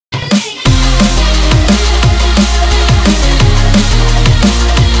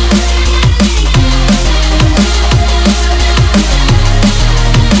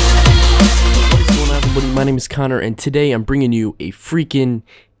name's Connor, and today I'm bringing you a freaking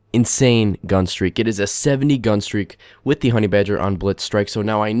insane gun streak. It is a 70 gun streak with the honey badger on blitz strike. So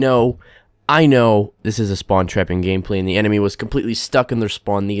now I know this is a spawn trapping gameplay, and the enemy was completely stuck in their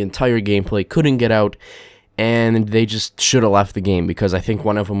spawn the entire gameplay, couldn't get out, and they just should have left the game because I think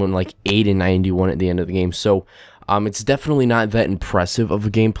one of them went like 8 and 91 at the end of the game. So it's definitely not that impressive of a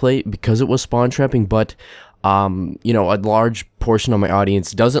gameplay because it was spawn trapping, but you know, a large portion of my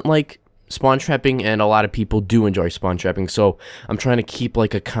audience doesn't like spawn trapping, and a lot of people do enjoy spawn trapping, so I'm trying to keep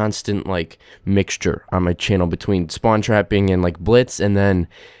like a constant like mixture on my channel between spawn trapping and like blitz, and then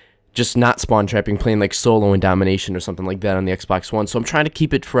just not spawn trapping, playing like solo and domination or something like that on the Xbox One. So I'm trying to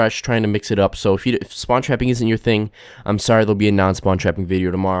keep it fresh, trying to mix it up. So if spawn trapping isn't your thing, I'm sorry, there'll be a non-spawn trapping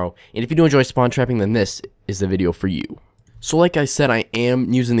video tomorrow. And if you do enjoy spawn trapping, then this is the video for you. So like I said, I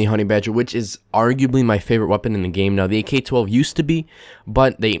am using the honey badger, which is arguably my favorite weapon in the game. Now the AK-12 used to be,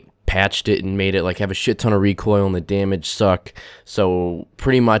 but they patched it and made it like have a shit ton of recoil and the damage suck. So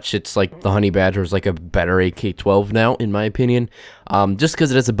pretty much it's like the honey badger is like a better AK-12 now, in my opinion, just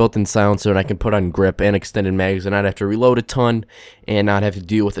because it has a built-in silencer and I can put on grip and extended mags and not have to reload a ton and not have to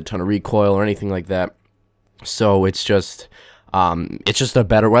deal with a ton of recoil or anything like that. So it's just a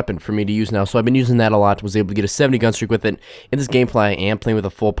better weapon for me to use now. So I've been using that a lot. Was able to get a 70 gun streak with it. In this gameplay, I am playing with a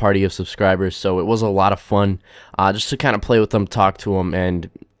full party of subscribers, so it was a lot of fun just to kind of play with them, talk to them, and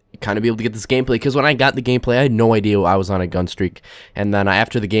kind of be able to get this gameplay, because when I got the gameplay I had no idea I was on a gun streak. And then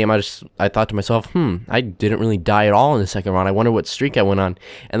after the game I thought to myself, I didn't really die at all in the second round. I wonder what streak I went on.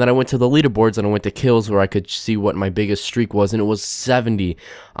 And then I went to the leaderboards and I went to kills where I could see what my biggest streak was, and it was 70.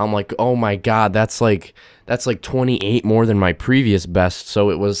 I'm like, oh my god, that's like 28 more than my previous best.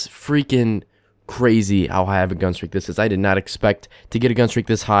 So it was freaking crazy how high of a gun streak this is. I did not expect to get a gun streak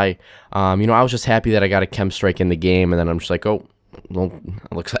this high. You know, I was just happy that I got a chem strike in the game, and then I'm just like, oh, well,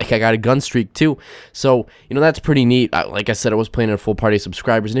 it looks like I got a gun streak too. So, you know, that's pretty neat. Like I said, I was playing in a full party of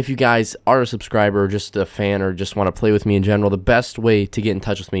subscribers, and if you guys are a subscriber or just a fan or just want to play with me in general, the best way to get in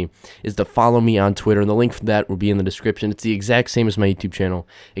touch with me is to follow me on Twitter, and the link for that will be in the description. It's the exact same as my YouTube channel,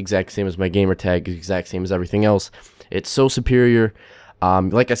 exact same as my gamer tag, exact same as everything else. It's SooSuperior.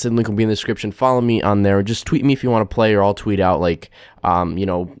 Like I said, link will be in the description. Follow me on there. Just tweet me if you want to play, or I'll tweet out like, you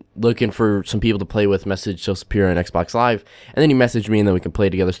know, looking for some people to play with. Message SooSuperior on Xbox Live, and then you message me, and then we can play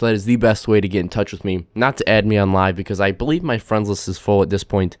together. So that is the best way to get in touch with me. Not to add me on live, because I believe my friends list is full at this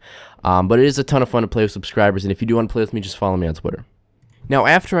point. But it is a ton of fun to play with subscribers, and if you do want to play with me, just follow me on Twitter. Now,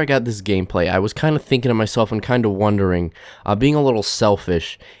 after I got this gameplay, I was kind of thinking to myself and kind of wondering, being a little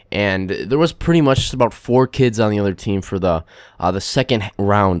selfish, and there was pretty much just about 4 kids on the other team for the second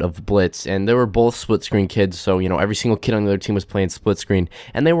round of Blitz, and they were both split-screen kids, so, you know, every single kid on the other team was playing split-screen,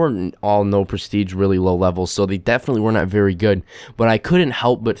 and they were all no prestige, really low levels, so they definitely were not very good, but I couldn't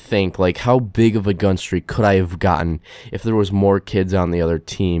help but think, like, how big of a gun streak could I have gotten if there was more kids on the other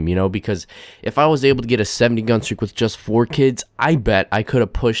team, you know, because if I was able to get a 70 gun streak with just 4 kids, I bet I could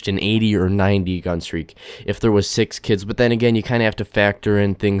have pushed an 80 or 90 gun streak if there was 6 kids, but then again, you kind of have to factor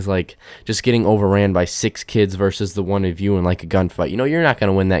in things like just getting overran by 6 kids versus the one of you in like a gunfight. You know, you're not going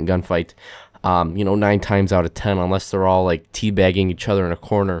to win that gunfight, you know, 9 times out of 10, unless they're all like teabagging each other in a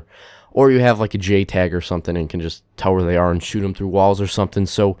corner, or you have like a J tag or something and can just tell where they are and shoot them through walls or something.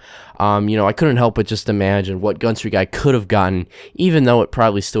 So, you know, I couldn't help but just imagine what gun streak I could have gotten, even though it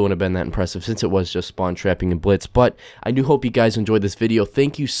probably still wouldn't have been that impressive since it was just spawn trapping and blitz. But I do hope you guys enjoyed this video.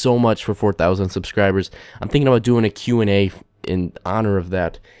 Thank you so much for 4,000 subscribers. I'm thinking about doing a Q&A in honor of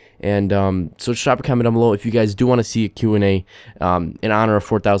that. And so just drop a comment down below if you guys do want to see a Q&A in honor of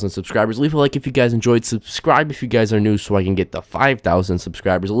 4,000 subscribers. Leave a like if you guys enjoyed. Subscribe if you guys are new so I can get the 5,000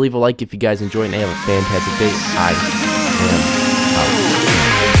 subscribers. Leave a like if you guys enjoyed, and have a fantastic day. Bye.